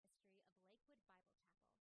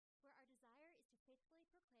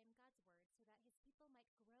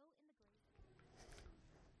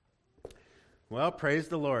Well, praise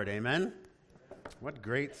the Lord. Amen. What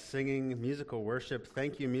great singing, musical worship.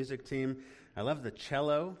 Thank you, music team. I love the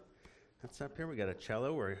cello. That's up here. We got a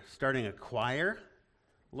cello. We're starting a choir,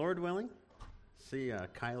 Lord willing. See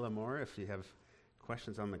Kyla more if you have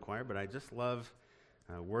questions on the choir. But I just love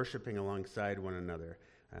worshiping alongside one another.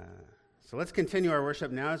 So let's continue our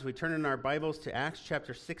worship now as we turn in our Bibles to Acts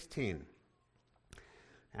chapter 16.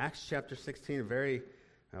 Acts chapter 16, a very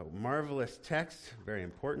marvelous text, very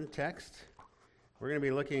important text. We're going to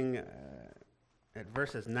be looking at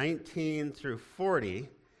verses 19 through 40,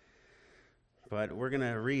 but we're going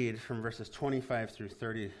to read from verses 25 through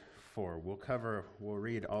 34. We'll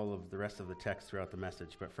read all of the rest of the text throughout the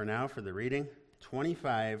message, but for now, for the reading,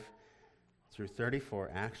 25 through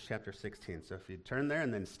 34, Acts chapter 16. So if you turn there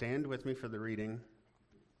and then stand with me for the reading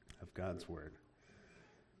of God's Word.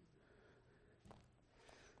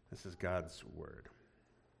 This is God's Word.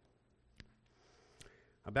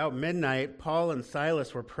 About midnight, Paul and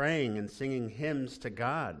Silas were praying and singing hymns to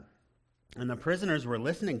God, and the prisoners were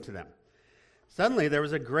listening to them. Suddenly, there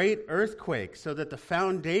was a great earthquake, so that the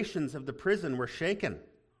foundations of the prison were shaken.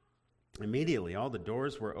 Immediately, all the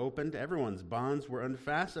doors were opened, everyone's bonds were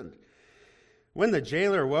unfastened. When the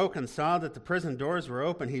jailer woke and saw that the prison doors were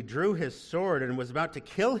open, he drew his sword and was about to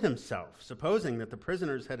kill himself, supposing that the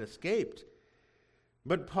prisoners had escaped.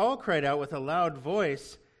 But Paul cried out with a loud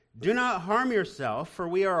voice, "Do not harm yourself, for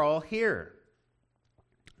we are all here."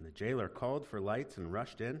 And the jailer called for lights and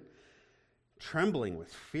rushed in. Trembling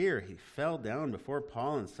with fear, he fell down before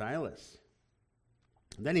Paul and Silas.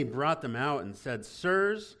 Then he brought them out and said,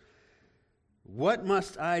 "Sirs, what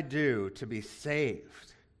must I do to be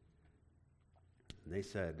saved?" And they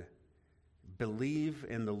said, "Believe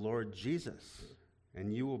in the Lord Jesus,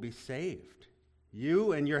 and you will be saved,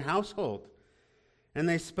 you and your household." And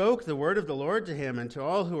they spoke the word of the Lord to him and to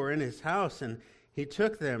all who were in his house. And he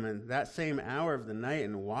took them in that same hour of the night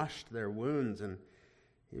and washed their wounds. And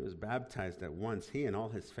he was baptized at once, he and all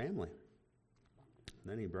his family.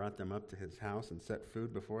 Then he brought them up to his house and set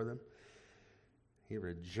food before them. He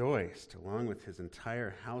rejoiced, along with his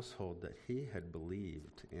entire household, that he had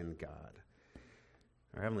believed in God.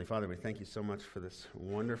 Our Heavenly Father, we thank you so much for this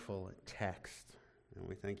wonderful text. And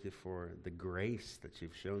we thank you for the grace that you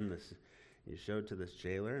showed to this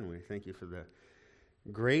jailer, and we thank you for the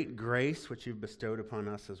great grace which you've bestowed upon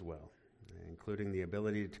us as well, including the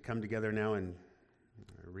ability to come together now and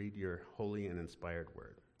read your holy and inspired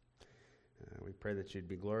word. We pray that you'd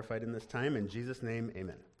be glorified in this time. In Jesus' name,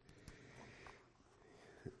 amen.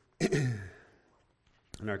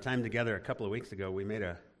 In our time together a couple of weeks ago, we made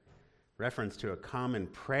a reference to a common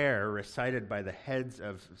prayer recited by the heads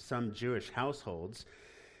of some Jewish households,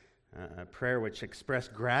 a prayer which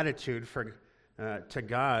expressed gratitude to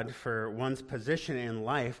God for one's position in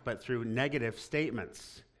life, but through negative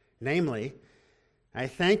statements. Namely, "I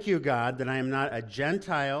thank you, God, that I am not a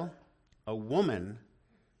Gentile, a woman,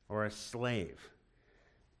 or a slave."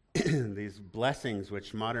 These blessings,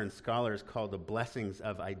 which modern scholars call the blessings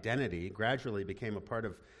of identity, gradually became a part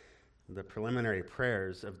of the preliminary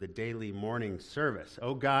prayers of the daily morning service.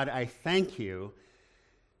 "Oh God, I thank you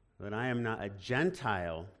that I am not a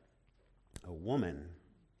Gentile, a woman,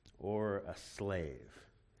 or a slave."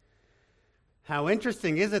 How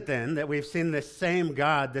interesting is it then that we've seen this same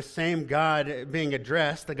God being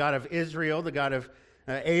addressed, the God of Israel, the God of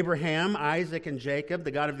Abraham, Isaac, and Jacob,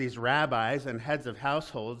 the God of these rabbis and heads of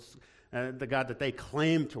households, the God that they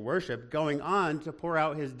claim to worship, going on to pour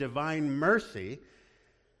out his divine mercy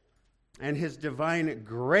and his divine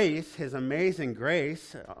grace, his amazing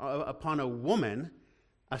grace, upon a woman,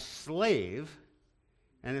 a slave,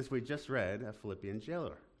 and as we just read, a Philippian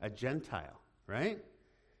jailer, a Gentile, right?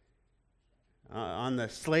 On the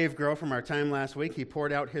slave girl from our time last week, he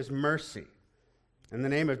poured out his mercy. In the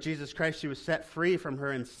name of Jesus Christ, she was set free from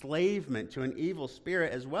her enslavement to an evil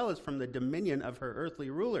spirit, as well as from the dominion of her earthly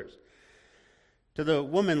rulers. To the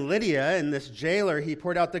woman Lydia and this jailer, he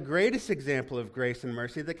poured out the greatest example of grace and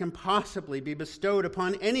mercy that can possibly be bestowed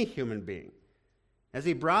upon any human being, as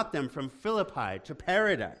he brought them from Philippi to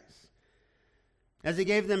paradise, as he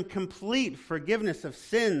gave them complete forgiveness of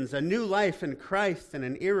sins, a new life in Christ, and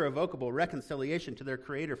an irrevocable reconciliation to their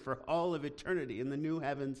Creator for all of eternity in the new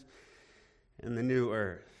heavens and the new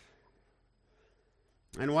earth.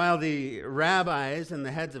 And while the rabbis and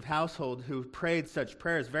the heads of household who prayed such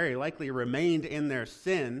prayers very likely remained in their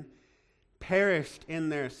sin, perished in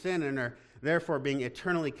their sin, and are therefore being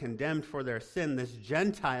eternally condemned for their sin, this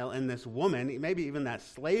Gentile and this woman, maybe even that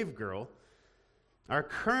slave girl, are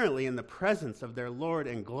currently in the presence of their Lord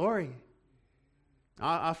in glory.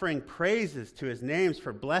 offering praises to his names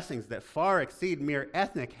for blessings that far exceed mere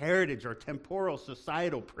ethnic heritage or temporal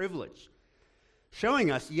societal privilege,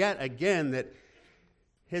 showing us yet again that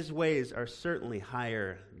his ways are certainly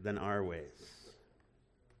higher than our ways.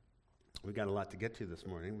 We've got a lot to get to this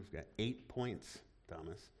morning. We've got 8 points,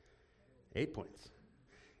 Thomas. 8 points.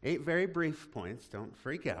 8 very brief points. Don't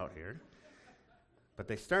freak out here. But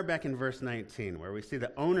they start back in verse 19, where we see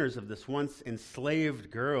the owners of this once enslaved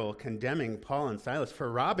girl condemning Paul and Silas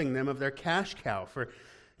for robbing them of their cash cow, for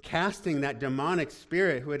casting that demonic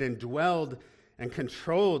spirit who had indwelled and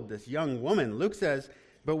controlled this young woman. Luke says,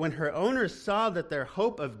 but when her owners saw that their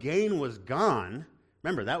hope of gain was gone,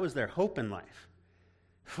 remember, that was their hope in life.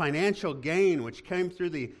 Financial gain, which came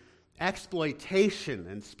through the exploitation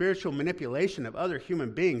and spiritual manipulation of other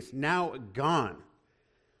human beings, now gone.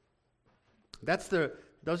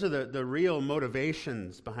 Those are the real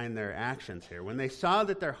motivations behind their actions here. When they saw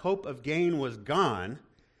that their hope of gain was gone,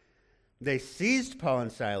 they seized Paul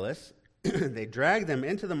and Silas. They dragged them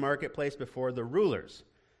into the marketplace before the rulers.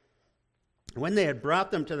 When they had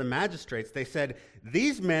brought them to the magistrates, they said,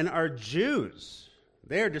 "These men are Jews.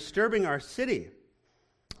 They are disturbing our city.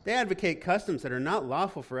 They advocate customs that are not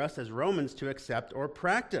lawful for us as Romans to accept or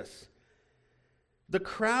practice." The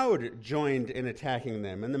crowd joined in attacking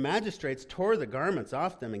them, and the magistrates tore the garments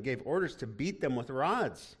off them and gave orders to beat them with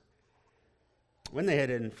rods. When they had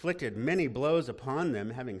inflicted many blows upon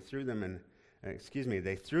them, they threw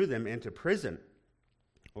them into prison,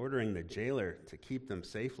 ordering the jailer to keep them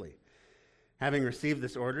safely. Having received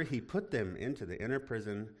this order, he put them into the inner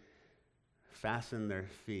prison, fastened their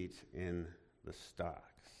feet in the stocks.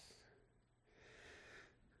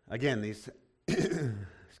 Again, these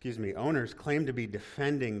owners claim to be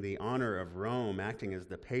defending the honor of Rome, acting as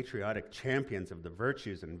the patriotic champions of the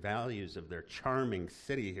virtues and values of their charming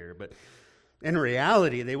city here. But in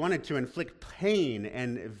reality, they wanted to inflict pain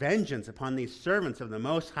and vengeance upon these servants of the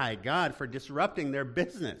Most High God for disrupting their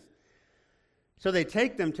business. So they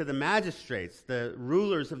take them to the magistrates, the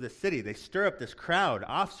rulers of the city. They stir up this crowd.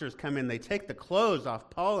 Officers come in. They take the clothes off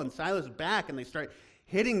Paul and Silas' back, and they start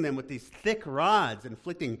hitting them with these thick rods,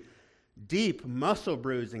 inflicting deep muscle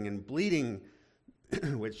bruising and bleeding,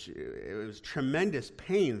 which it was tremendous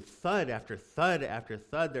pain, thud after thud after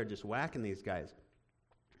thud. They're just whacking these guys.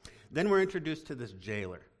 Then we're introduced to this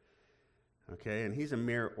jailer, okay, and he's a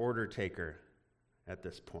mere order taker at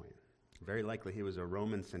this point. Very likely he was a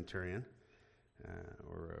Roman centurion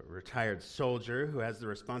or a retired soldier who has the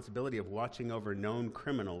responsibility of watching over known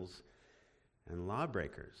criminals and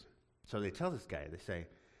lawbreakers. So they tell this guy, they say,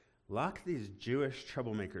 "Lock these Jewish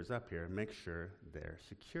troublemakers up here and make sure they're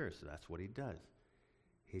secure." So that's what he does.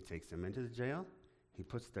 He takes them into the jail. He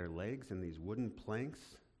puts their legs in these wooden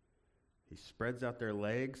planks. He spreads out their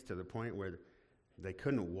legs to the point where they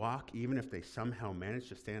couldn't walk even if they somehow managed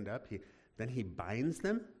to stand up. Then he binds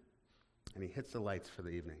them, and he hits the lights for the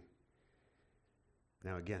evening.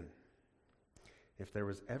 Now again, if there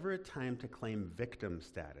was ever a time to claim victim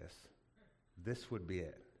status, this would be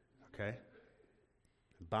it, okay?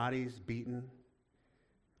 Bodies beaten,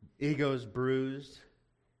 egos bruised,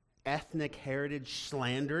 ethnic heritage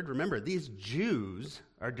slandered. Remember, these Jews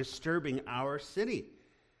are disturbing our city.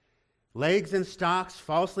 Legs in stocks,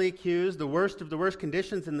 falsely accused, the worst of the worst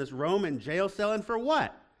conditions in this Roman jail cell, and for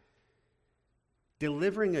what?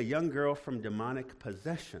 Delivering a young girl from demonic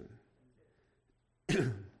possession.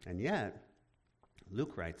 And yet,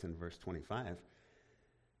 Luke writes in verse 25,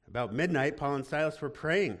 about midnight, Paul and Silas were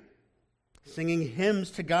praying, singing hymns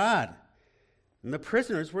to God, and the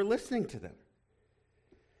prisoners were listening to them.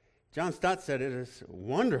 John Stott said, "It is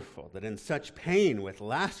wonderful that in such pain, with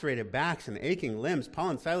lacerated backs and aching limbs,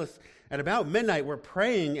 Paul and Silas at about midnight were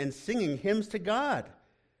praying and singing hymns to God.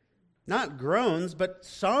 Not groans, but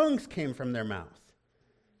songs came from their mouth.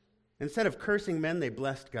 Instead of cursing men, they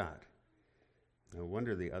blessed God. No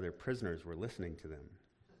wonder the other prisoners were listening to them."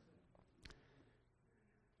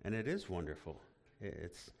 And it is wonderful.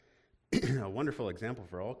 It's a wonderful example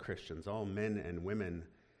for all Christians, all men and women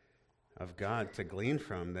of God to glean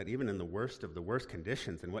from, that even in the worst of the worst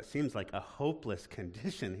conditions, in what seems like a hopeless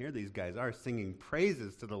condition, here these guys are singing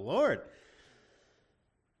praises to the Lord.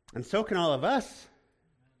 And so can all of us.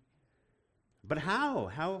 But how?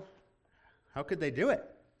 How could they do it?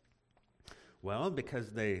 Well,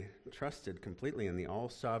 because they trusted completely in the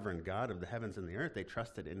all-sovereign God of the heavens and the earth. They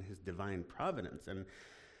trusted in his divine providence, and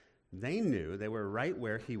they knew they were right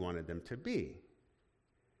where he wanted them to be.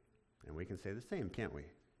 And we can say the same, can't we?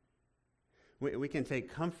 We can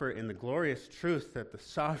take comfort in the glorious truth that the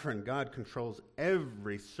sovereign God controls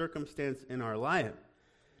every circumstance in our life.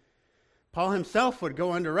 Paul himself would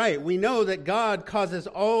go on to write, we know that God causes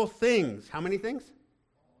all things. How many things?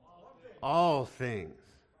 all things.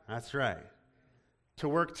 That's right. To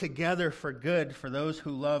work together for good for those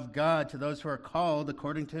who love God, to those who are called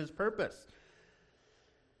according to his purpose.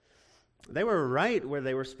 They were right where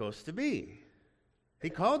they were supposed to be. He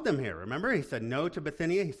called them here, remember? He said no to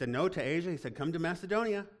Bithynia. He said no to Asia. He said come to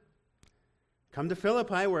Macedonia. Come to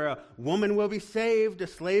Philippi, where a woman will be saved, a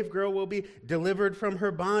slave girl will be delivered from her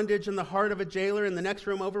bondage, and the heart of a jailer in the next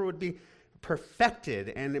room over would be perfected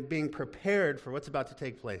and being prepared for what's about to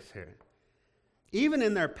take place here. Even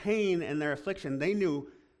in their pain and their affliction, they knew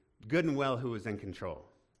good and well who was in control.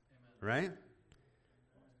 Amen. Right?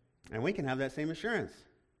 And we can have that same assurance.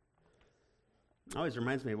 It always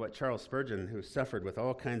reminds me of what Charles Spurgeon, who suffered with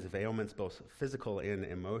all kinds of ailments, both physical and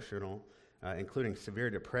emotional, including severe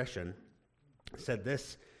depression, said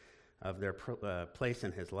this of their place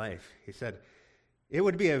in his life. He said, "It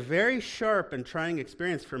would be a very sharp and trying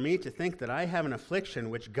experience for me to think that I have an affliction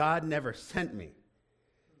which God never sent me,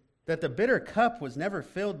 that the bitter cup was never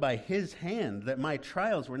filled by his hand, that my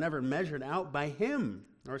trials were never measured out by him,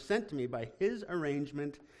 or sent to me by his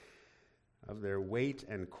arrangement of their weight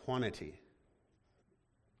and quantity."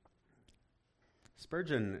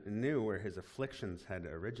 Spurgeon knew where his afflictions had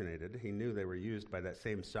originated. He knew they were used by that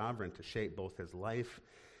same sovereign to shape both his life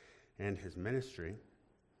and his ministry.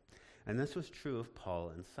 And this was true of Paul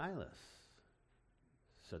and Silas.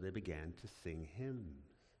 So they began to sing hymns.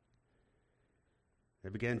 They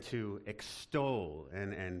began to extol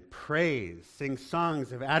and praise, sing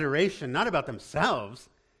songs of adoration, not about themselves,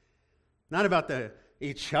 not about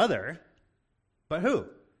each other, but who?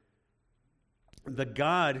 The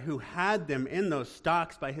God who had them in those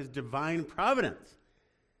stocks by his divine providence.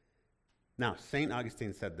 Now, St.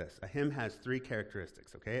 Augustine said this: a hymn has three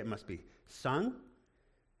characteristics, okay? It must be sung,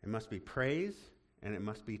 it must be praise, and it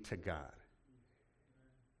must be to God.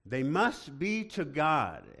 They must be to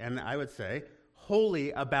God, and I would say, wholly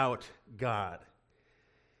about God.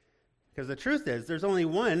 Because the truth is, there's only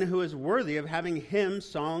one who is worthy of having hymns,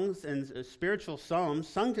 songs, and spiritual psalms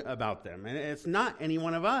sung about them, and it's not any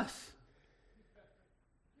one of us.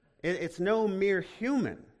 It's no mere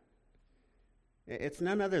human. It's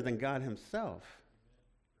none other than God himself.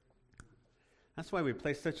 That's why we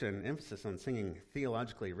place such an emphasis on singing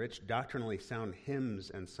theologically rich, doctrinally sound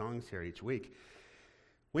hymns and songs here each week.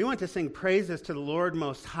 We want to sing praises to the Lord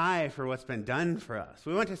Most High for what's been done for us.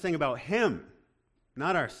 We want to sing about him,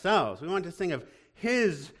 not ourselves. We want to sing of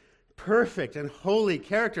his perfect and holy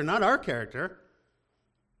character, not our character.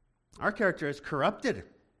 Our character is corrupted.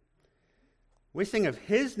 We sing of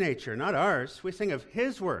his nature, not ours. We sing of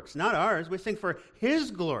his works, not ours. We sing for his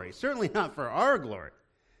glory, certainly not for our glory.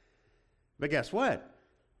 But guess what?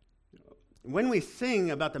 When we sing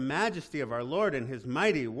about the majesty of our Lord and his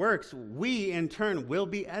mighty works, we in turn will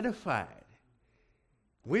be edified.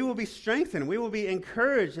 We will be strengthened. We will be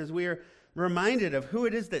encouraged as we are reminded of who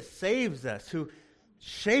it is that saves us, who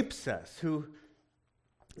shapes us, who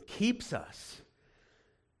keeps us.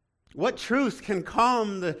 What truth can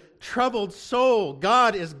calm the troubled soul?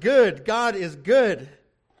 God is good. God is good.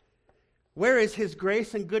 Where is his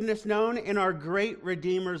grace and goodness known? In our great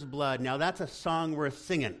Redeemer's blood. Now that's a song worth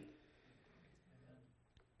singing.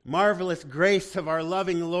 Marvelous grace of our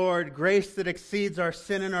loving Lord, grace that exceeds our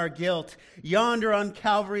sin and our guilt. Yonder on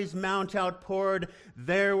Calvary's mount outpoured,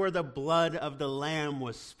 there where the blood of the Lamb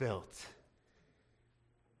was spilt.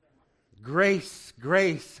 Grace,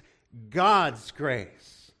 grace, God's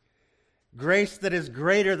grace. Grace that is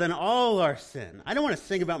greater than all our sin. I don't want to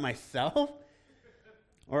sing about myself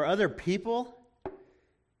or other people.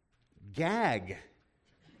 Gag.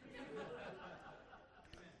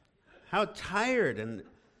 How tired and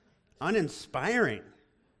uninspiring.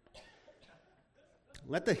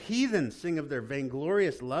 Let the heathen sing of their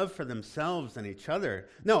vainglorious love for themselves and each other.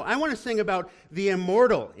 No, I want to sing about the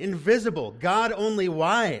immortal, invisible, God only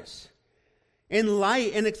wise. In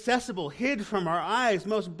light, inaccessible, hid from our eyes,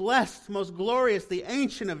 most blessed, most glorious, the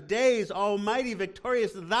Ancient of Days, almighty,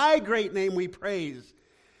 victorious, thy great name we praise.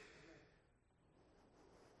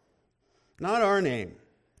 Not our name.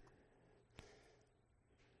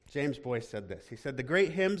 James Boyce said this. He said, the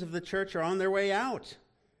great hymns of the church are on their way out.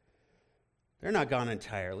 They're not gone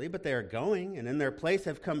entirely, but they are going, and in their place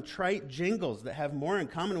have come trite jingles that have more in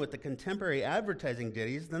common with the contemporary advertising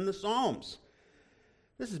ditties than the Psalms.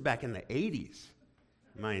 This is back in the 80s,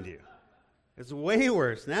 mind you. It's way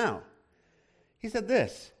worse now. He said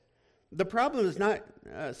this: the problem is not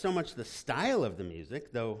so much the style of the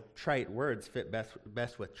music, though trite words fit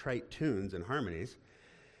best with trite tunes and harmonies.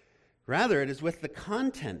 Rather, it is with the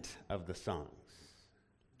content of the songs.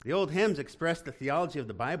 The old hymns express the theology of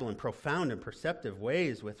the Bible in profound and perceptive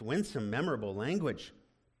ways with winsome, memorable language.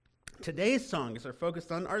 Today's songs are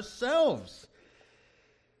focused on ourselves.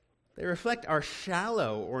 They reflect our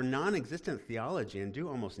shallow or non-existent theology and do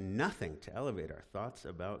almost nothing to elevate our thoughts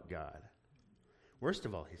about God. Worst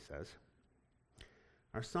of all, he says,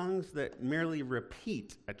 are songs that merely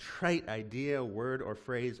repeat a trite idea, word, or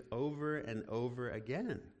phrase over and over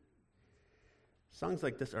again. Songs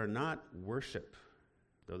like this are not worship,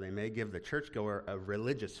 though they may give the churchgoer a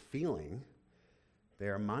religious feeling. They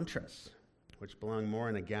are mantras, which belong more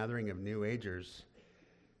in a gathering of New Agers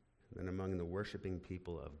than among the worshiping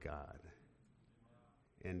people of God.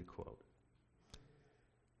 End quote.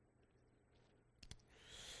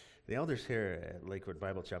 The elders here at Lakewood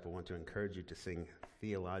Bible Chapel want to encourage you to sing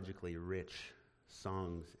theologically rich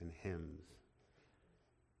songs and hymns.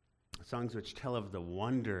 Songs which tell of the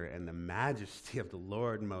wonder and the majesty of the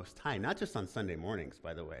Lord Most High, not just on Sunday mornings,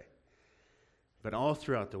 by the way, but all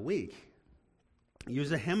throughout the week.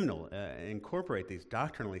 Use a hymnal. Incorporate these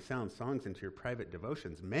doctrinally sound songs into your private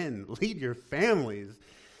devotions. Men, lead your families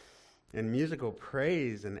in musical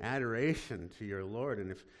praise and adoration to your Lord.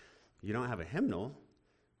 And if you don't have a hymnal,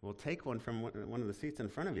 we'll take one from one of the seats in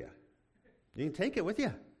front of you. You can take it with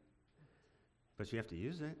you, but you have to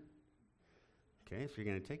use it. Okay, if you're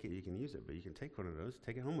going to take it, you can use it, but you can take one of those,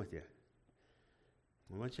 take it home with you.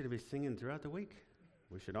 I want you to be singing throughout the week.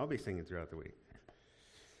 We should all be singing throughout the week.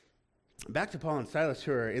 Back to Paul and Silas,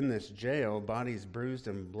 who are in this jail, bodies bruised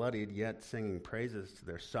and bloodied, yet singing praises to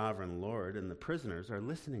their sovereign Lord, and the prisoners are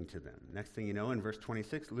listening to them. Next thing you know, in verse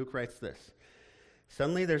 26, Luke writes this: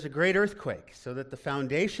 "Suddenly there's a great earthquake, so that the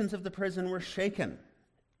foundations of the prison were shaken.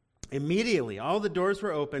 Immediately all the doors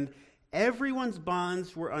were opened. Everyone's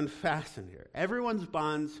bonds were unfastened here. Everyone's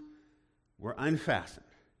bonds were unfastened.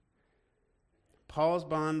 Paul's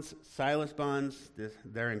bonds, Silas' bonds,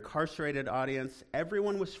 their incarcerated audience,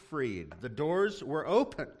 everyone was freed. The doors were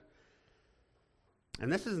open."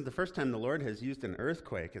 And this isn't the first time the Lord has used an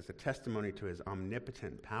earthquake as a testimony to his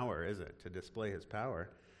omnipotent power, is it? To display his power.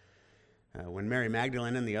 When Mary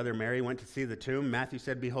Magdalene and the other Mary went to see the tomb, Matthew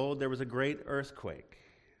said, "Behold, there was a great earthquake.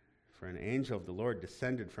 For an angel of the Lord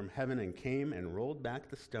descended from heaven and came and rolled back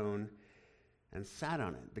the stone and sat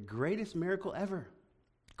on it." The greatest miracle ever.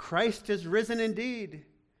 Christ is risen indeed.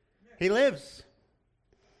 He lives.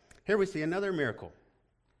 Here we see another miracle.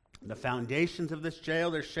 The foundations of this jail,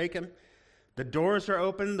 they're shaken. The doors are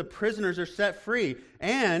open. The prisoners are set free.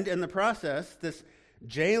 And in the process, this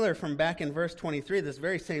jailer from back in verse 23, this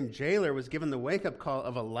very same jailer was given the wake-up call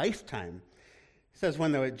of a lifetime. It says,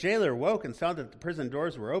 when the jailer woke and saw that the prison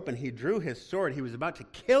doors were open, he drew his sword. He was about to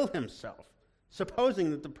kill himself, supposing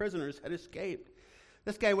that the prisoners had escaped.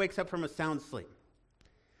 This guy wakes up from a sound sleep.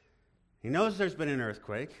 He knows there's been an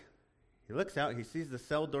earthquake. He looks out. He sees the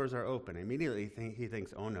cell doors are open. Immediately he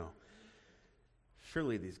thinks, oh no,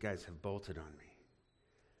 surely these guys have bolted on me.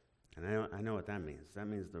 And I know what that means. That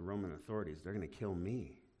means the Roman authorities, they're going to kill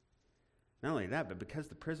me. Not only that, but because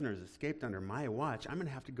the prisoners escaped under my watch, I'm going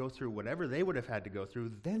to have to go through whatever they would have had to go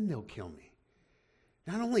through, then they'll kill me.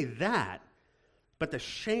 Not only that, but the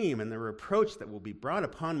shame and the reproach that will be brought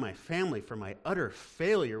upon my family for my utter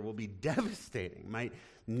failure will be devastating. My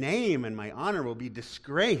name and my honor will be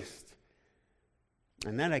disgraced.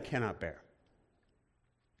 And that I cannot bear.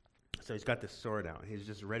 So he's got this sword out. He's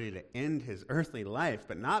just ready to end his earthly life,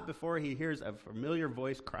 but not before he hears a familiar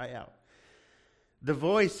voice cry out. The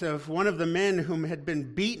voice of one of the men whom had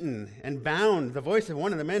been beaten and bound, the voice of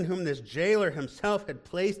one of the men whom this jailer himself had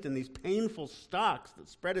placed in these painful stocks that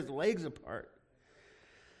spread his legs apart.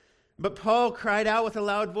 But Paul cried out with a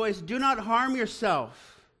loud voice, "Do not harm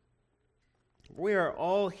yourself. We are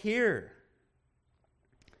all here."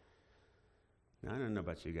 Now, I don't know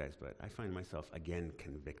about you guys, but I find myself again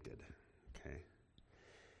convicted. Okay?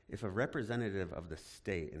 If a representative of the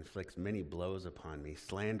state inflicts many blows upon me,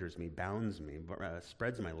 slanders me, bounds me,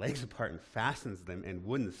 spreads my legs apart and fastens them in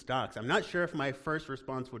wooden stocks, I'm not sure if my first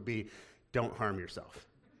response would be, "Don't harm yourself."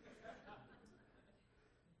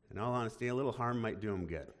 In all honesty, a little harm might do him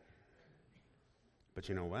good. But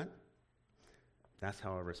you know what? That's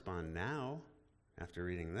how I respond now, after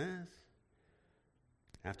reading this,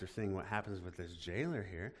 after seeing what happens with this jailer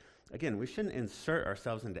here. Again, we shouldn't insert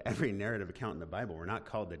ourselves into every narrative account in the Bible. We're not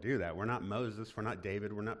called to do that. We're not Moses, we're not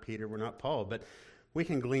David, we're not Peter, we're not Paul, but we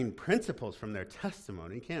can glean principles from their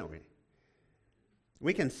testimony, can't we?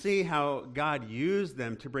 We can see how God used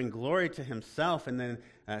them to bring glory to himself and then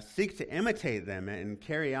seek to imitate them and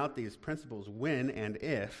carry out these principles when and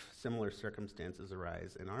if similar circumstances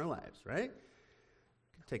arise in our lives, right?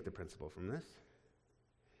 Take the principle from this.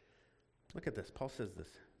 Look at this. Paul says this.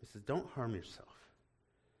 He says, don't harm yourself.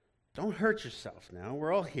 Don't hurt yourself now.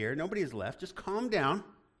 We're all here. Nobody's left. Just calm down.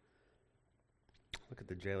 Look at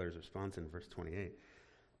the jailer's response in verse 28.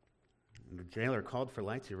 The jailer called for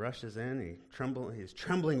lights. He rushes in. He's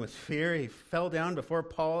trembling with fear. He fell down before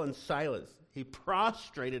Paul and Silas. He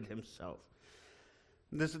prostrated himself.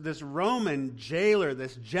 This Roman jailer,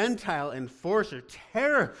 this Gentile enforcer,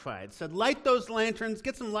 terrified, said, "Light those lanterns,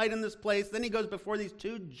 get some light in this place." Then he goes before these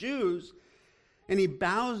two Jews, and he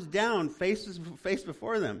bows down face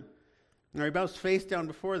before them. Or he bows face down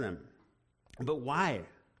before them. But why?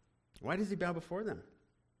 Why does he bow before them?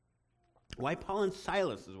 Why Paul and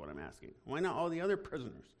Silas is what I'm asking. Why not all the other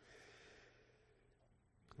prisoners?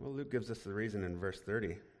 Well, Luke gives us the reason in verse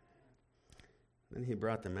 30. Then he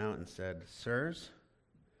brought them out and said, "Sirs,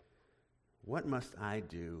 what must I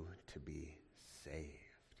do to be saved?"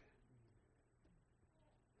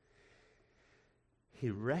 He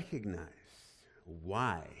recognized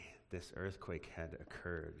why this earthquake had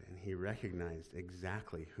occurred, and he recognized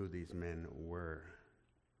exactly who these men were.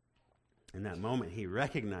 In that moment, he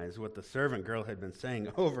recognized what the servant girl had been saying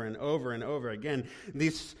over and over and over again.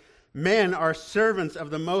 These men are servants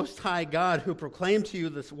of the Most High God who proclaim to you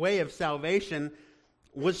this way of salvation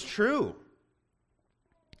was true.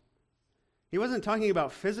 He wasn't talking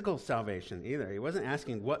about physical salvation either. He wasn't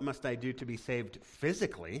asking, what must I do to be saved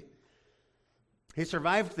physically? He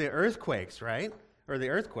survived the earthquakes, right? Or the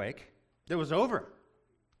earthquake. It was over.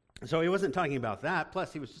 So he wasn't talking about that.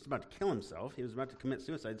 Plus, he was just about to kill himself. He was about to commit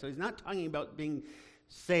suicide. So he's not talking about being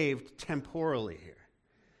saved temporally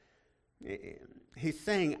here. He's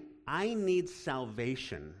saying, I need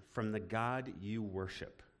salvation from the God you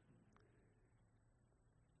worship.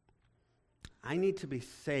 I need to be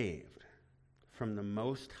saved from the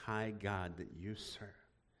Most High God that you serve.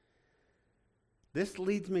 This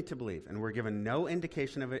leads me to believe, and we're given no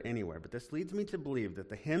indication of it anywhere, but this leads me to believe that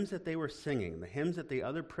the hymns that they were singing, the hymns that the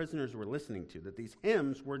other prisoners were listening to, that these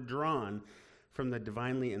hymns were drawn from the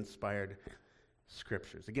divinely inspired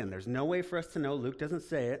scriptures. Again, there's no way for us to know. Luke doesn't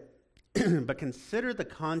say it, but consider the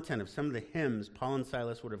content of some of the hymns Paul and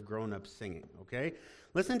Silas would have grown up singing, okay?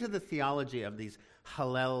 Listen to the theology of these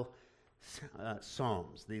Hallel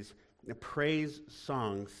psalms, these praise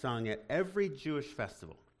songs sung at every Jewish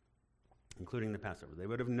festival, including the Passover. They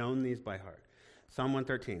would have known these by heart. Psalm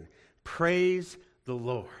 113, praise the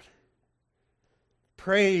Lord.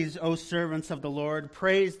 Praise, O servants of the Lord.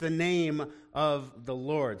 Praise the name of the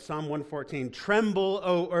Lord. Psalm 114, tremble,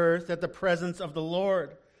 O earth, at the presence of the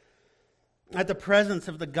Lord, at the presence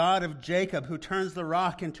of the God of Jacob, who turns the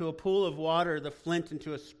rock into a pool of water, the flint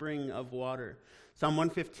into a spring of water. Psalm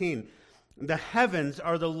 115, the heavens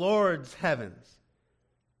are the Lord's heavens,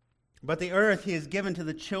 but the earth he has given to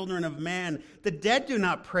the children of man. The dead do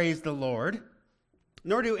not praise the Lord,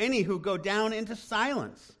 nor do any who go down into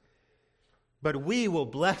silence. But we will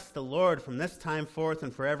bless the Lord from this time forth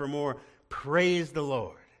and forevermore. Praise the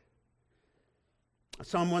Lord.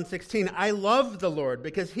 Psalm 116, I love the Lord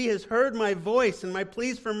because he has heard my voice and my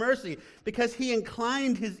pleas for mercy, because he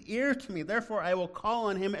inclined his ear to me. Therefore I will call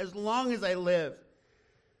on him as long as I live.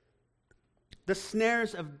 The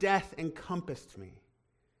snares of death encompassed me.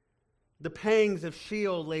 The pangs of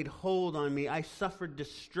Sheol laid hold on me. I suffered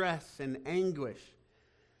distress and anguish.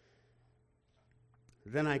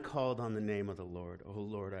 Then I called on the name of the Lord. O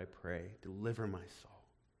Lord, I pray, deliver my soul.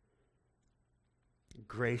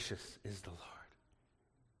 Gracious is the Lord,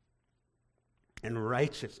 and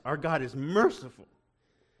righteous. Our God is merciful.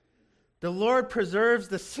 The Lord preserves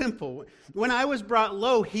the simple. When I was brought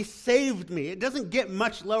low, he saved me. It doesn't get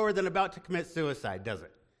much lower than about to commit suicide, does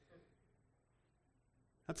it?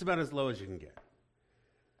 That's about as low as you can get.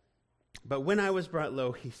 But when I was brought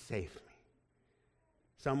low, he saved me.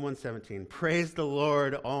 Psalm 117, praise the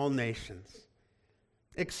Lord, all nations.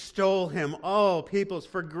 Extol him, all peoples,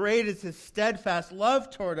 for great is his steadfast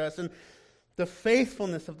love toward us, and the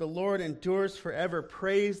faithfulness of the Lord endures forever.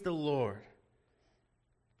 Praise the Lord.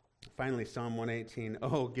 Finally, Psalm 118,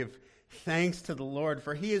 oh, give thanks to the Lord,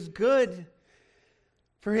 for he is good,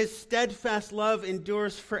 for his steadfast love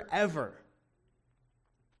endures forever.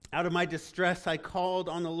 Out of my distress I called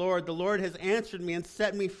on the Lord. The Lord has answered me and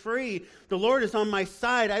set me free. The Lord is on my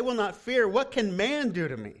side. I will not fear. What can man do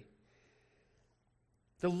to me?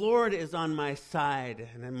 The Lord is on my side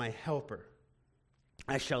and my helper.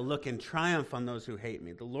 I shall look in triumph on those who hate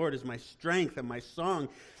me. The Lord is my strength and my song.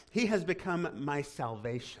 He has become my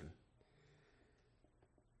salvation.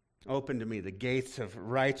 Open to me the gates of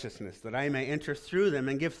righteousness, that I may enter through them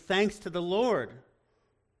and give thanks to the Lord.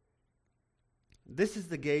 This is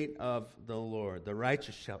the gate of the Lord. The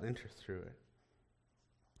righteous shall enter through it.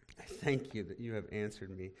 I thank you that you have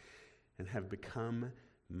answered me and have become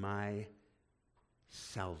my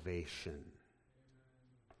salvation.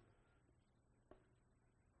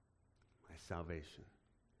 My salvation.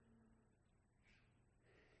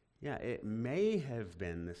 Yeah, it may have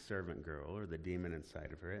been the servant girl or the demon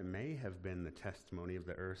inside of her. It may have been the testimony of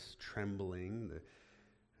the earth's trembling, the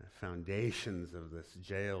foundations of this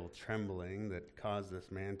jail trembling that caused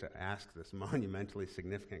this man to ask this monumentally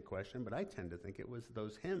significant question. But I tend to think it was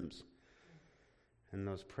those hymns and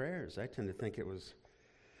those prayers. I tend to think it was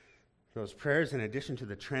those prayers, in addition to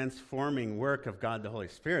the transforming work of God the Holy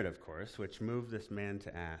Spirit, of course, which moved this man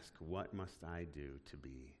to ask, what must I do to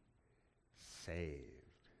be saved?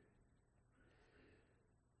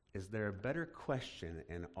 Is there a better question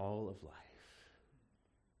in all of life?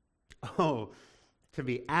 Oh, to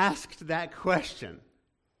be asked that question.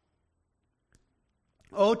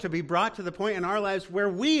 Oh, to be brought to the point in our lives where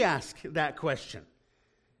we ask that question.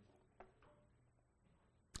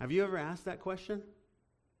 Have you ever asked that question?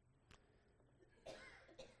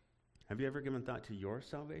 Have you ever given thought to your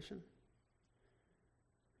salvation?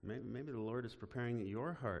 Maybe the Lord is preparing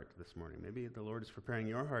your heart this morning. Maybe the Lord is preparing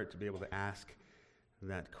your heart to be able to ask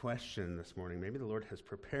that question this morning. Maybe the Lord has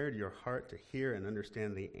prepared your heart to hear and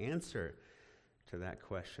understand the answer to that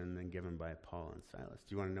question then given by Paul and Silas.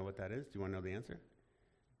 Do you want to know what that is? Do you want to know the answer?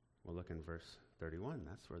 Well, look in verse 31.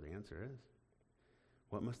 That's where the answer is.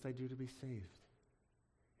 What must I do to be saved?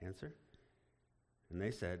 Answer. And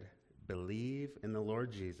they said, believe in the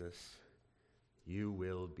Lord Jesus, you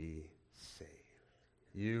will be saved,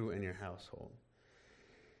 you and your household.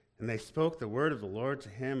 And they spoke the word of the Lord to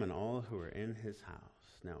him and all who were in his house.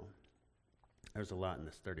 Now, there's a lot in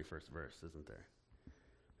this 31st verse, isn't there?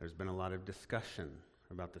 There's been a lot of discussion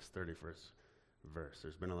about this 31st verse.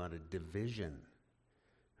 There's been a lot of division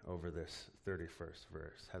over this 31st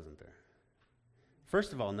verse, hasn't there?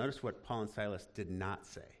 First of all, notice what Paul and Silas did not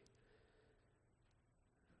say.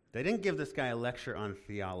 They didn't give this guy a lecture on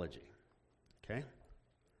theology, okay?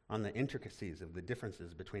 On the intricacies of the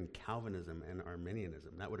differences between Calvinism and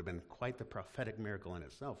Arminianism. That would have been quite the prophetic miracle in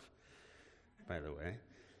itself, by the way.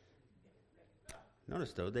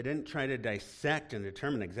 Notice, though, they didn't try to dissect and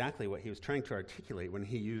determine exactly what he was trying to articulate when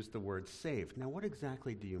he used the word saved. Now, what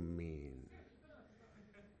exactly do you mean?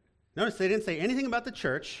 Notice they didn't say anything about the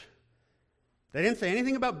church. They didn't say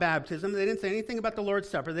anything about baptism. They didn't say anything about the Lord's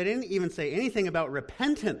Supper. They didn't even say anything about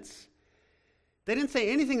repentance. They didn't say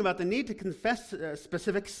anything about the need to confess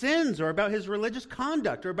specific sins or about his religious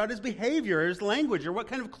conduct or about his behavior or his language or what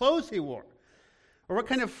kind of clothes he wore or what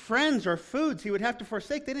kind of friends or foods he would have to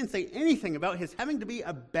forsake. They didn't say anything about his having to be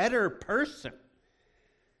a better person.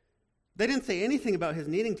 They didn't say anything about his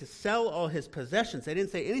needing to sell all his possessions. They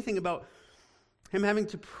didn't say anything about him having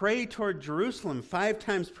to pray toward Jerusalem 5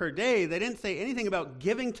 times per day. They didn't say anything about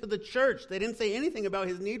giving to the church. They didn't say anything about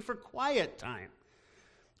his need for quiet time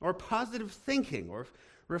or positive thinking or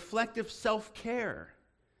reflective self-care.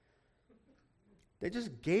 They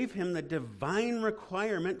just gave him the divine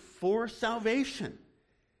requirement for salvation.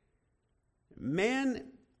 Man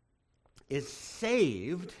is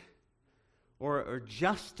saved or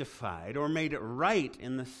justified or made right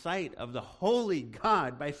in the sight of the holy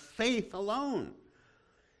God by faith alone.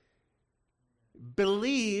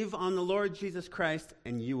 Believe on the Lord Jesus Christ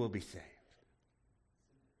and you will be saved.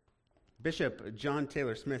 Bishop John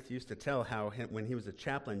Taylor Smith used to tell how when he was a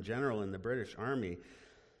chaplain general in the British Army,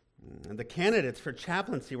 the candidates for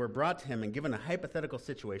chaplaincy were brought to him and given a hypothetical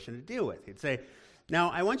situation to deal with. He'd say,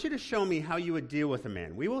 now, I want you to show me how you would deal with a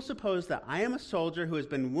man. We will suppose that I am a soldier who has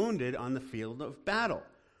been wounded on the field of battle.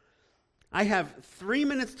 I have 3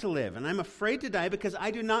 minutes to live, and I'm afraid to die because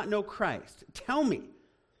I do not know Christ. Tell me,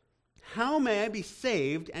 how may I be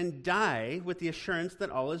saved and die with the assurance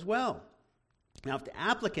that all is well? Now, if the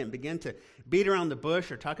applicant began to beat around the bush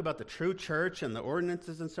or talk about the true church and the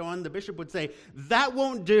ordinances and so on, the bishop would say, that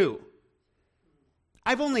won't do.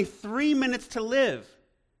 I've only 3 minutes to live.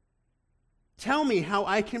 Tell me how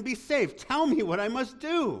I can be saved. Tell me what I must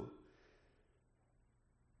do.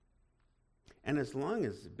 And as long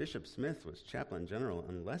as Bishop Smith was chaplain general,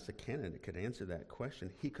 unless a candidate could answer that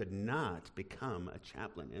question, he could not become a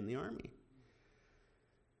chaplain in the army.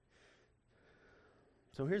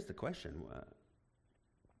 So here's the question,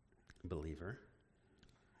 believer.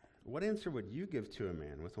 What answer would you give to a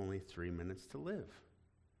man with only 3 minutes to live?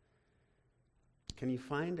 Can you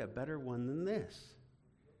find a better one than this?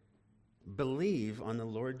 Believe on the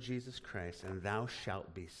Lord Jesus Christ, and thou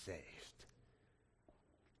shalt be saved.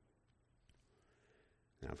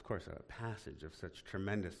 Now, of course, a passage of such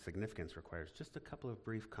tremendous significance requires just a couple of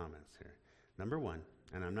brief comments here. Number one,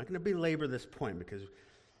 and I'm not going to belabor this point because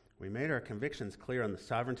we made our convictions clear on the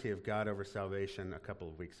sovereignty of God over salvation a couple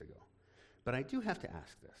of weeks ago. But I do have to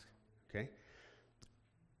ask this, okay?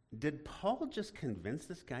 did Paul just convince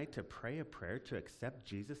this guy to pray a prayer to accept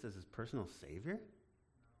Jesus as his personal Savior?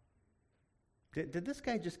 Did this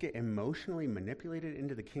guy just get emotionally manipulated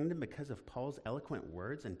into the kingdom because of Paul's eloquent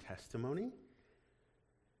words and testimony?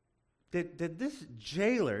 Did this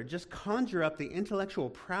jailer just conjure up the intellectual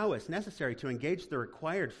prowess necessary to engage the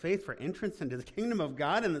required faith for entrance into the kingdom of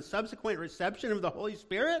God and the subsequent reception of the Holy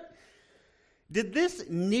Spirit? Did this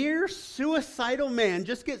near suicidal man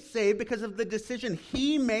just get saved because of the decision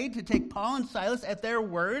he made to take Paul and Silas at their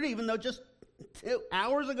word, even though just 2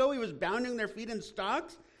 hours ago he was bounding their feet in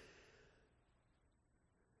stocks?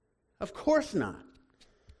 Of course not.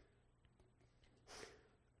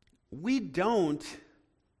 We don't,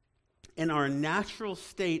 in our natural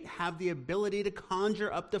state, have the ability to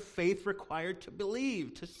conjure up the faith required to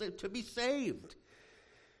believe, to be saved.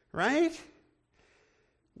 Right?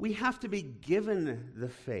 We have to be given the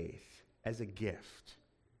faith as a gift,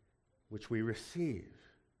 which we receive.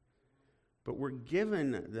 But we're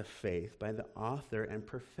given the faith by the author and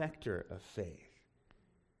perfecter of faith.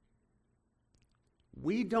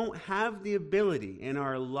 We don't have the ability in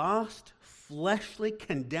our lost, fleshly,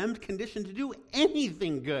 condemned condition to do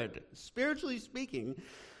anything good, spiritually speaking,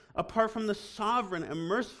 apart from the sovereign and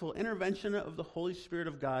merciful intervention of the Holy Spirit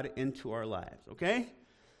of God into our lives, okay?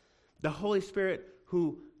 The Holy Spirit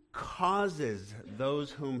who causes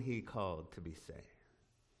those whom he called to be saved.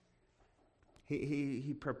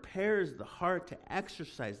 He prepares the heart to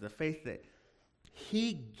exercise the faith that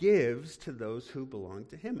he gives to those who belong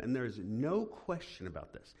to him. And there is no question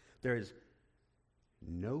about this. There is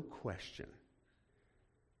no question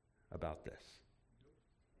about this.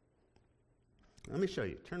 Let me show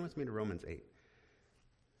you. Turn with me to Romans 8.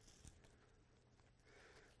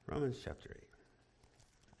 Romans chapter 8.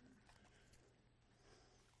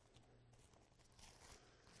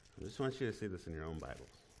 I just want you to see this in your own Bibles.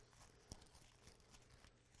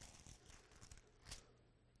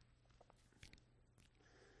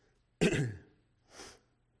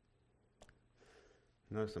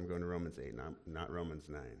 Notice I'm going to Romans 8, not Romans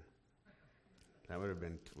 9. That would have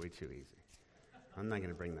been way too easy. I'm not going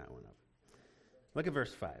to bring that one up. Look at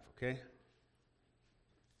verse 5, okay?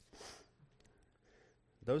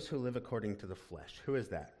 Those who live according to the flesh. Who is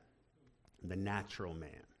that? The natural man,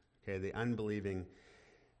 okay? The unbelieving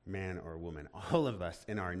man or woman. All of us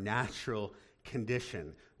in our natural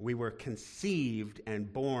condition, we were conceived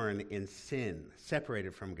and born in sin,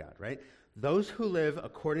 separated from God, right? Those who live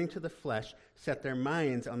according to the flesh set their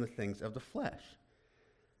minds on the things of the flesh.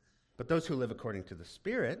 But those who live according to the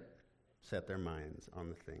Spirit set their minds on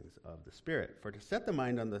the things of the Spirit. For to set the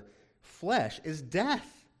mind on the flesh is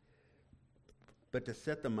death, but to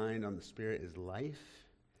set the mind on the Spirit is life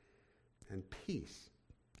and peace.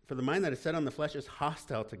 For the mind that is set on the flesh is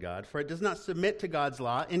hostile to God, for it does not submit to God's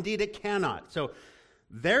law. Indeed, it cannot. So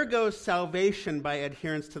there goes salvation by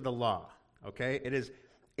adherence to the law, okay? It is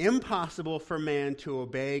impossible for man to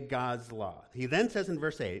obey God's law. He then says in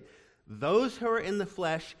verse 8, those who are in the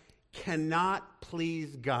flesh cannot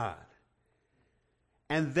please God.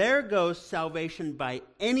 And there goes salvation by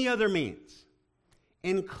any other means,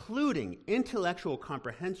 including intellectual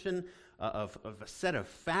comprehension of a set of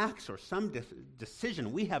facts or some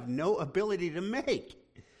decision we have no ability to make.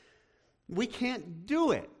 We can't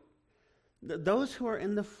do it. Those who are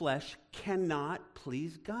in the flesh cannot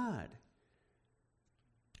please God.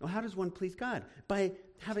 Well, how does one please God? By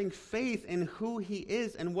having faith in who he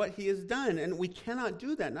is and what he has done. And we cannot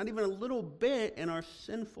do that, not even a little bit, in our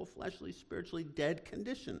sinful, fleshly, spiritually dead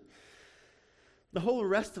condition. The whole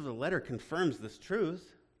rest of the letter confirms this truth.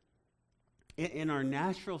 In our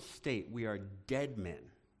natural state, we are dead men,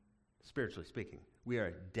 spiritually speaking. We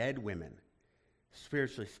are dead women,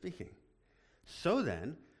 spiritually speaking. So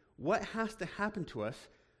then, what has to happen to us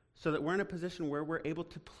so that we're in a position where we're able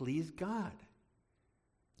to please God?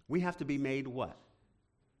 We have to be made what?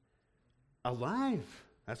 Alive.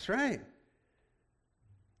 That's right.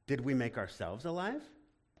 Did we make ourselves alive?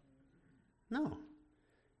 No.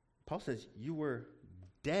 Paul says you were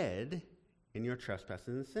dead in your trespasses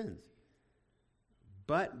and sins.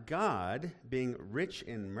 But God, being rich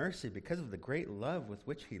in mercy because of the great love with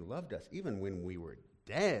which he loved us, even when we were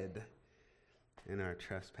dead in our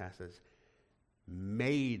trespasses,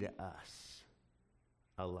 made us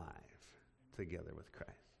alive together with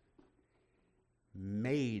Christ.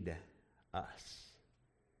 Made us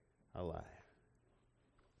alive.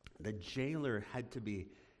 The jailer had to be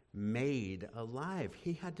made alive.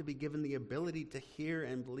 He had to be given the ability to hear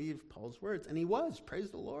and believe Paul's words, and he was, praise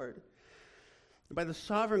the Lord. By the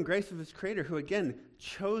sovereign grace of his Creator, who again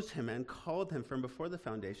chose him and called him from before the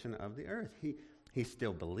foundation of the earth. He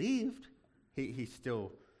still believed. He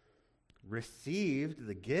still received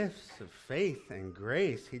the gifts of faith and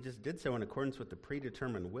grace, he just did so in accordance with the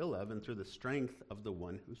predetermined will of and through the strength of the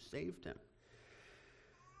one who saved him.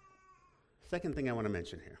 Second thing I want to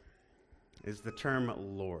mention here is the term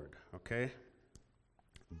Lord, okay?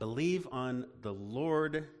 Believe on the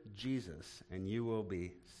Lord Jesus and you will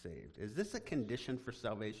be saved. Is this a condition for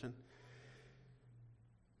salvation?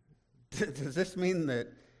 Does this mean that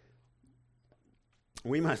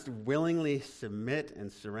we must willingly submit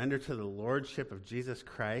and surrender to the lordship of Jesus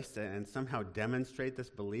Christ and somehow demonstrate this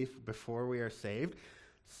belief before we are saved?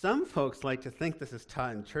 Some folks like to think this is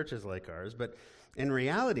taught in churches like ours, but in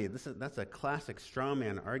reality, that's a classic straw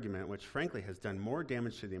man argument, which frankly has done more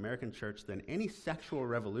damage to the American church than any sexual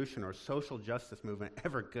revolution or social justice movement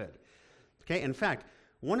ever could. Okay, in fact,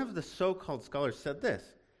 one of the so-called scholars said this: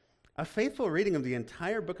 a faithful reading of the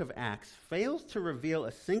entire book of Acts fails to reveal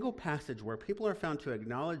a single passage where people are found to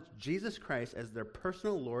acknowledge Jesus Christ as their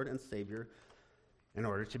personal Lord and Savior in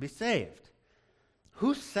order to be saved.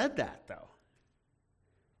 Who said that, though?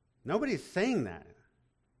 Nobody's saying that.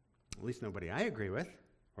 At least nobody I agree with,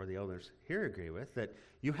 or the elders here agree with, that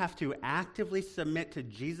you have to actively submit to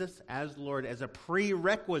Jesus as Lord as a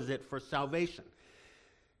prerequisite for salvation.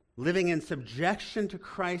 Living in subjection to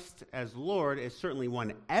Christ as Lord is certainly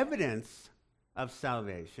one evidence of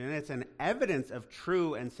salvation. It's an evidence of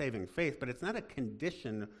true and saving faith, but it's not a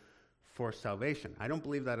condition for salvation. I don't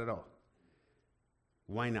believe that at all.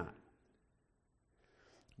 Why not?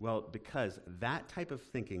 Well, because that type of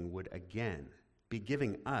thinking would, again, be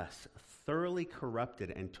giving us thoroughly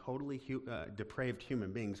corrupted and totally depraved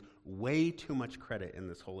human beings way too much credit in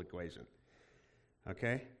this whole equation.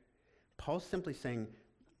 Okay? Paul's simply saying,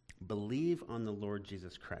 believe on the Lord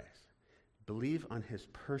Jesus Christ. Believe on his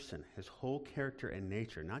person, his whole character and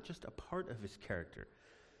nature, not just a part of his character.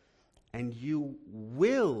 And you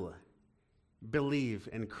will believe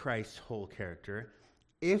in Christ's whole character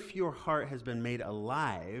if your heart has been made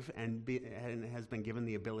alive and has been given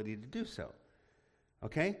the ability to do so.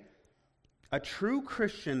 Okay? A true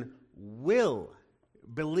Christian will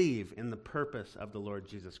believe in the purpose of the Lord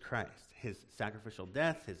Jesus Christ, his sacrificial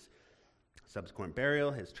death, his subsequent burial,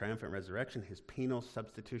 his triumphant resurrection, his penal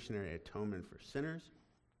substitutionary atonement for sinners.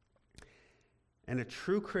 And a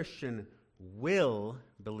true Christian will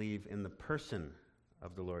believe in the person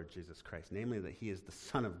of the Lord Jesus Christ, namely that he is the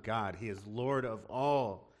Son of God. He is Lord of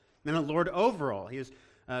all, and a Lord over all. He is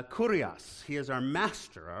Kurios. He is our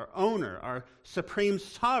master, our owner, our supreme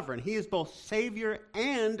sovereign. He is both Savior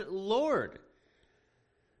and Lord.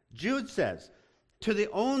 Jude says, to the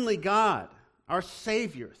only God, our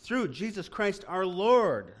Savior, through Jesus Christ our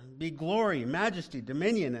Lord, be glory, majesty,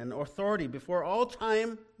 dominion, and authority before all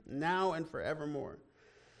time, now and forevermore.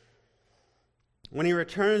 When he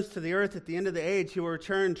returns to the earth at the end of the age, he will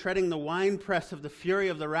return treading the winepress of the fury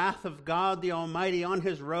of the wrath of God the Almighty. On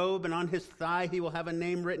his robe and on his thigh he will have a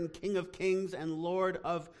name written, King of Kings and Lord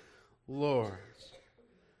of Lords.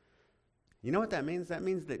 You know what that means? That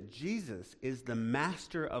means that Jesus is the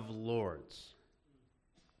master of lords.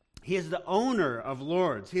 He is the owner of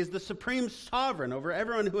lords. He is the supreme sovereign over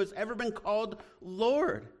everyone who has ever been called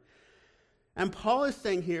Lord. And Paul is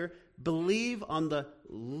saying here, believe on the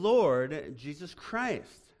Lord Jesus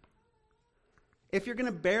Christ. If you're going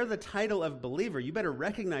to bear the title of believer, you better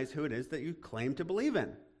recognize who it is that you claim to believe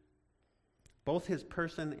in, both his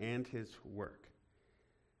person and his work.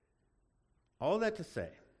 All that to say,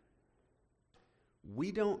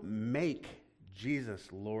 we don't make Jesus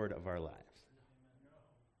Lord of our lives.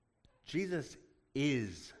 Jesus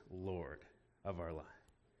is Lord of our lives.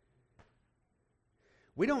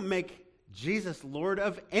 We don't make Jesus Lord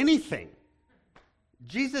of anything.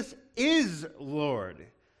 Jesus is Lord.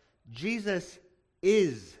 Jesus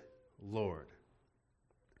is Lord.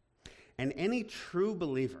 And any true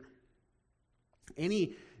believer,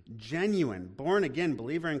 any genuine, born-again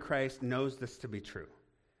believer in Christ knows this to be true.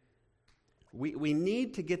 We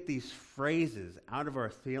need to get these phrases out of our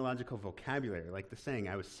theological vocabulary, like the saying,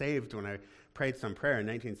 I was saved when I prayed some prayer in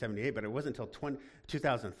 1978, but it wasn't until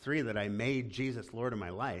 2003 that I made Jesus Lord of my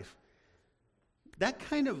life. That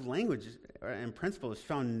kind of language and principle is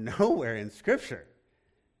found nowhere in Scripture.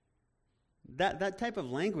 That type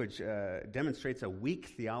of language demonstrates a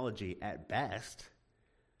weak theology at best,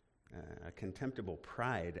 a contemptible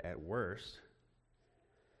pride at worst.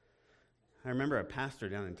 I remember a pastor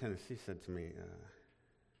down in Tennessee said to me,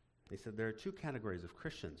 he said, there are two categories of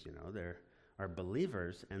Christians, There are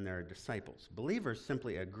believers and there are disciples. Believers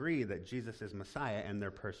simply agree that Jesus is Messiah and their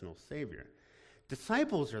personal Savior.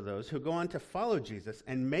 Disciples are those who go on to follow Jesus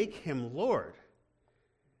and make him Lord.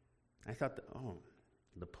 I thought,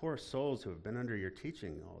 the poor souls who have been under your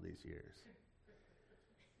teaching all these years.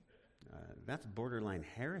 That's borderline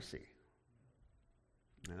heresy.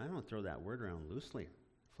 And I don't throw that word around loosely,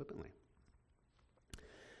 flippantly.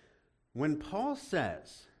 When Paul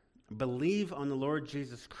says, believe on the Lord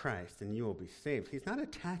Jesus Christ and you will be saved, he's not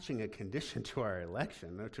attaching a condition to our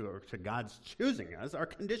election or to God's choosing us. Our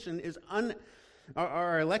condition is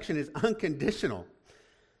our election is unconditional.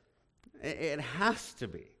 It has to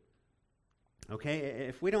be. Okay?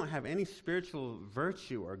 If we don't have any spiritual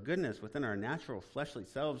virtue or goodness within our natural fleshly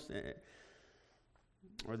selves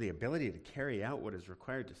or the ability to carry out what is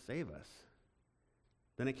required to save us,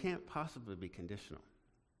 then it can't possibly be conditional.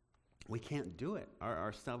 We can't do it.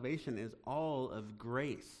 Our salvation is all of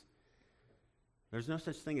grace. There's no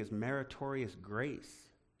such thing as meritorious grace.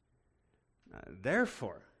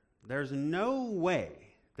 Therefore, there's no way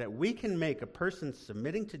that we can make a person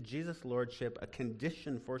submitting to Jesus' lordship a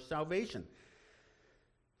condition for salvation.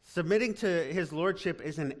 Submitting to his lordship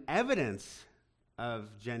is an evidence of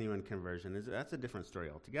genuine conversion. That's a different story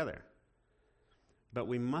altogether. But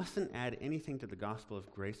we mustn't add anything to the gospel of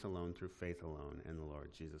grace alone through faith alone in the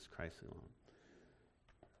Lord Jesus Christ alone.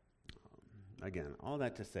 Again, all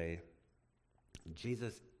that to say,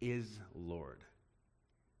 Jesus is Lord,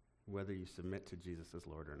 whether you submit to Jesus as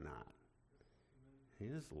Lord or not. He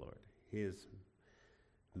is Lord. He is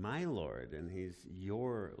my Lord, and he's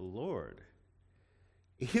your Lord.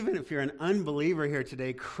 Even if you're an unbeliever here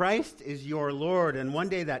today, Christ is your Lord, and one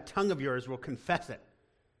day that tongue of yours will confess it.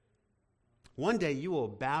 One day you will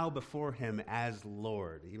bow before him as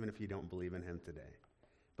Lord, even if you don't believe in him today.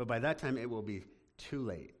 But by that time, it will be too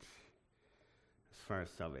late as far as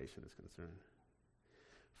salvation is concerned.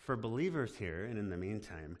 For believers here, and in the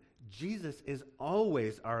meantime, Jesus is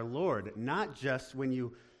always our Lord, not just when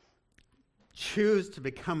you choose to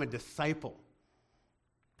become a disciple.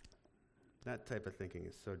 That type of thinking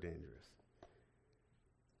is so dangerous.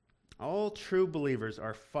 All true believers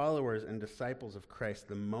are followers and disciples of Christ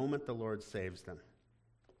the moment the Lord saves them.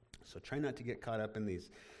 So try not to get caught up in these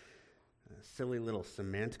silly little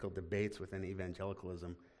semantical debates within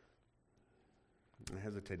evangelicalism. I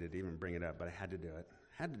hesitated to even bring it up, but I had to do it.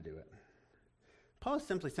 Paul is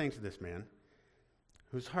simply saying to this man,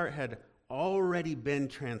 whose heart had already been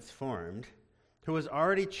transformed, who was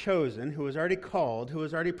already chosen, who was already called, who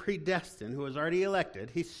was already predestined, who was already elected,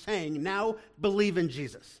 he's saying, now believe in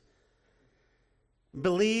Jesus.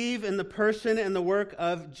 Believe in the person and the work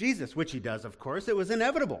of Jesus, which he does, of course. It was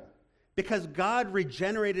inevitable because God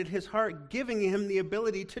regenerated his heart, giving him the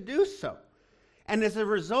ability to do so. And as a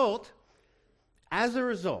result,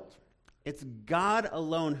 it's God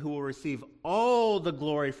alone who will receive all the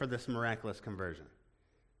glory for this miraculous conversion.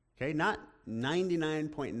 Okay, not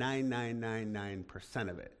 99.9999%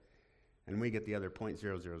 of it. And we get the other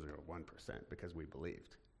 0.0001% because we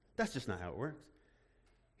believed. That's just not how it works.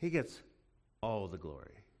 He gets all the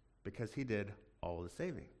glory because he did all the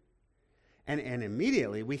saving. And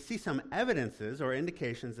immediately we see some evidences or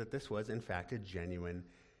indications that this was in fact a genuine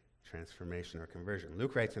transformation or conversion.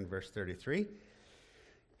 Luke writes in verse 33,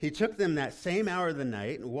 he took them that same hour of the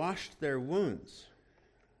night and washed their wounds.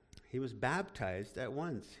 He was baptized at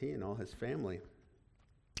once, he and all his family.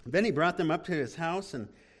 Then he brought them up to his house and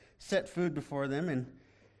set food before them, and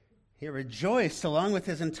he rejoiced along with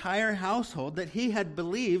his entire household that he had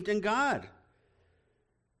believed in God.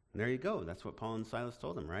 And there you go. That's what Paul and Silas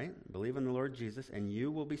told him, right? Believe in the Lord Jesus, and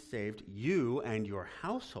you will be saved, you and your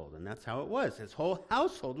household. And that's how it was. His whole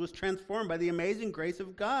household was transformed by the amazing grace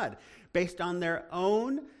of God, based on their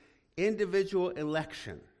own individual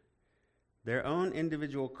election, their own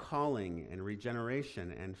individual calling and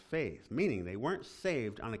regeneration and faith. Meaning they weren't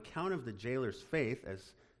saved on account of the jailer's faith,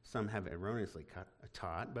 as some have erroneously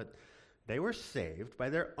taught, but they were saved by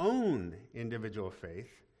their own individual faith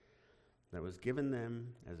that was given them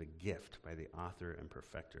as a gift by the author and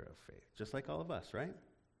perfecter of faith. Just like all of us, right?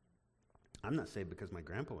 I'm not saved because my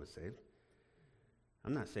grandpa was saved.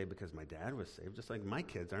 I'm not saved because my dad was saved, just like my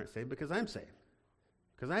kids aren't saved because I'm saved,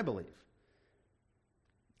 because I believe.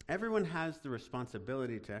 Everyone has the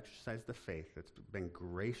responsibility to exercise the faith that's been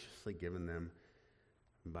graciously given them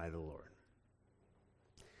by the Lord.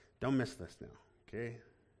 Don't miss this now, okay?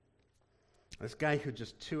 This guy who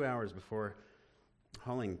just 2 hours before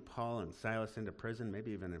hauling Paul and Silas into prison,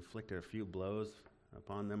 maybe even inflicted a few blows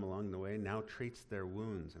upon them along the way, now treats their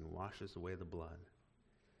wounds and washes away the blood.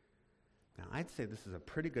 Now, I'd say this is a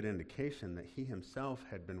pretty good indication that he himself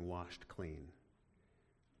had been washed clean,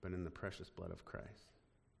 but in the precious blood of Christ.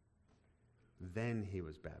 Then he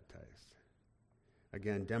was baptized.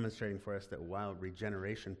 Again, demonstrating for us that while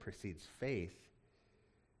regeneration precedes faith,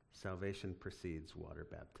 salvation precedes water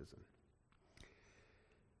baptism.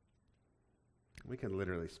 We can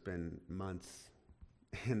literally spend months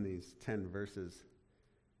in these 10 verses.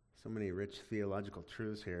 So many rich theological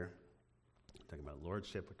truths here. We're talking about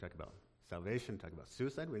lordship, we're talking about salvation, talking about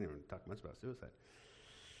suicide. We didn't even talk much about suicide.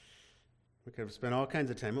 We could have spent all kinds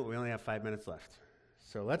of time, but we only have 5 minutes left.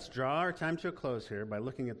 So let's draw our time to a close here by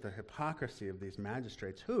looking at the hypocrisy of these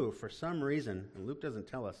magistrates who, for some reason, and Luke doesn't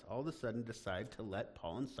tell us, all of a sudden decide to let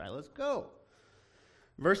Paul and Silas go.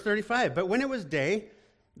 Verse 35, but when it was day,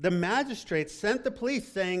 the magistrates sent the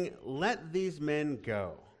police saying, let these men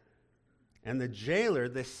go. And the jailer,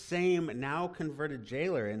 the same now converted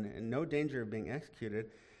jailer, in no danger of being executed,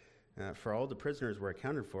 for all the prisoners were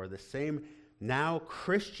accounted for, the same now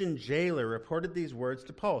Christian jailer reported these words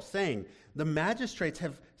to Paul, saying, the magistrates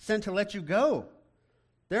have sent to let you go.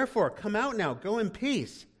 Therefore, come out now, go in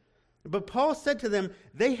peace. But Paul said to them,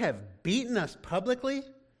 they have beaten us publicly,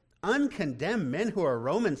 uncondemned men who are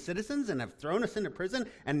Roman citizens and have thrown us into prison,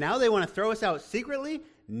 and now they want to throw us out secretly?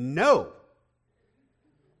 No.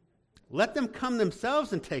 Let them come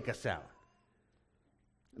themselves and take us out.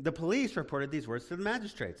 The police reported these words to the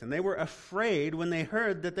magistrates, and they were afraid when they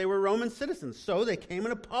heard that they were Roman citizens, so they came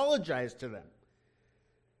and apologized to them.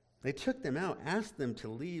 They took them out, asked them to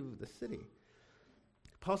leave the city.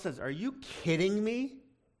 Paul says, are you kidding me?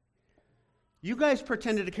 You guys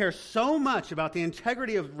pretended to care so much about the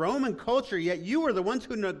integrity of Roman culture, yet you were the ones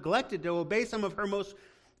who neglected to obey some of her most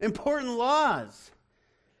important laws.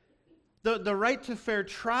 The right to fair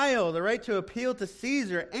trial, the right to appeal to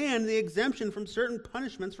Caesar, and the exemption from certain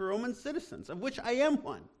punishments for Roman citizens, of which I am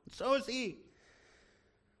one. So is he.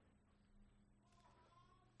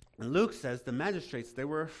 And Luke says the magistrates, they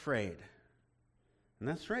were afraid. And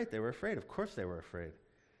that's right, they were afraid. Of course they were afraid.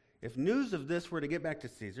 If news of this were to get back to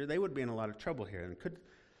Caesar, they would be in a lot of trouble here and could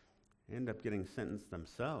end up getting sentenced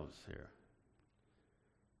themselves here.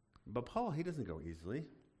 But Paul, he doesn't go easily.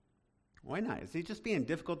 Why not? Is he just being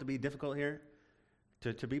difficult to be difficult here?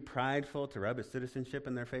 To be prideful, to rub his citizenship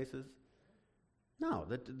in their faces? No,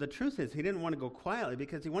 the truth is he didn't want to go quietly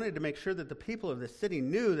because he wanted to make sure that the people of the city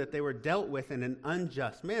knew that they were dealt with in an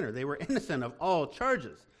unjust manner. They were innocent of all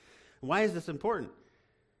charges. Why is this important?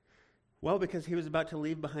 Well, because he was about to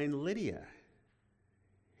leave behind Lydia.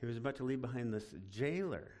 He was about to leave behind this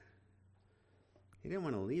jailer. He didn't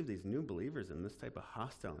want to leave these new believers in this type of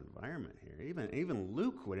hostile environment here. Even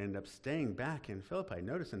Luke would end up staying back in Philippi.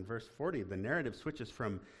 Notice in verse 40, the narrative switches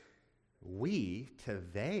from we to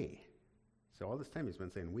they. So all this time he's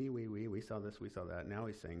been saying we saw this, we saw that. Now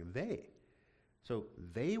he's saying they. So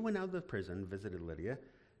they went out of the prison, visited Lydia.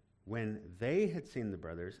 When they had seen the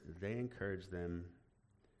brothers, they encouraged them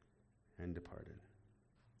and departed.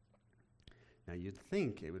 Now, you'd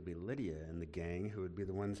think it would be Lydia and the gang who would be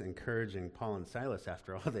the ones encouraging Paul and Silas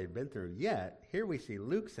after all they'd been through. Yet, here we see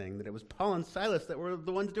Luke saying that it was Paul and Silas that were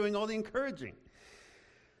the ones doing all the encouraging.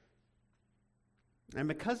 And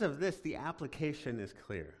because of this, the application is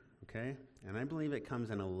clear, okay? And I believe it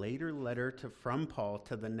comes in a later letter from Paul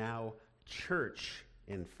to the now church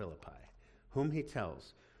in Philippi, whom he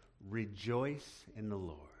tells, rejoice in the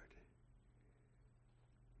Lord.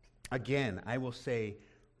 Again, I will say,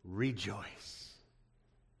 rejoice.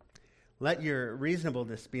 Let your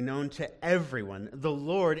reasonableness be known to everyone. The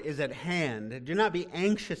Lord is at hand. Do not be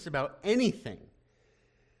anxious about anything,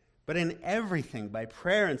 but in everything, by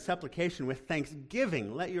prayer and supplication with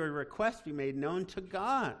thanksgiving, let your requests be made known to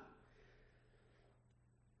God.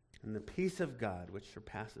 And the peace of God, which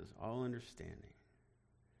surpasses all understanding,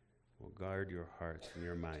 will guard your hearts and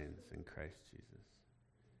your minds in Christ Jesus.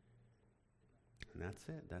 And that's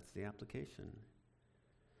it. That's the application.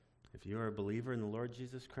 If you are a believer in the Lord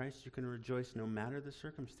Jesus Christ, you can rejoice no matter the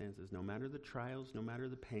circumstances, no matter the trials, no matter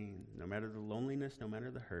the pain, no matter the loneliness, no matter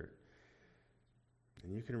the hurt.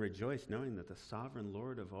 And you can rejoice knowing that the sovereign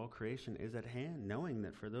Lord of all creation is at hand, knowing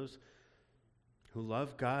that for those who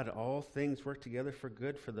love God, all things work together for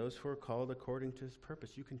good for those who are called according to his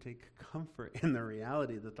purpose. You can take comfort in the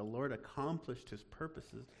reality that the Lord accomplished his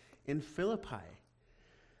purposes in Philippi.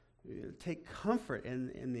 Take comfort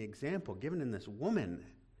in the example given in this woman,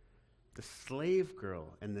 the slave girl,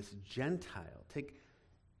 and this Gentile. Take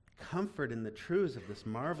comfort in the truths of this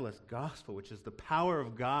marvelous gospel, which is the power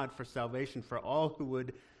of God for salvation for all who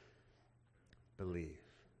would believe.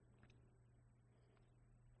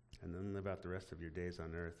 And then live out the rest of your days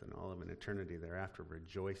on earth and all of an eternity thereafter,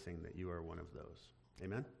 rejoicing that you are one of those.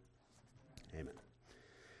 Amen? Amen.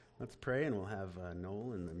 Let's pray, and we'll have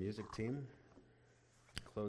Noel and the music team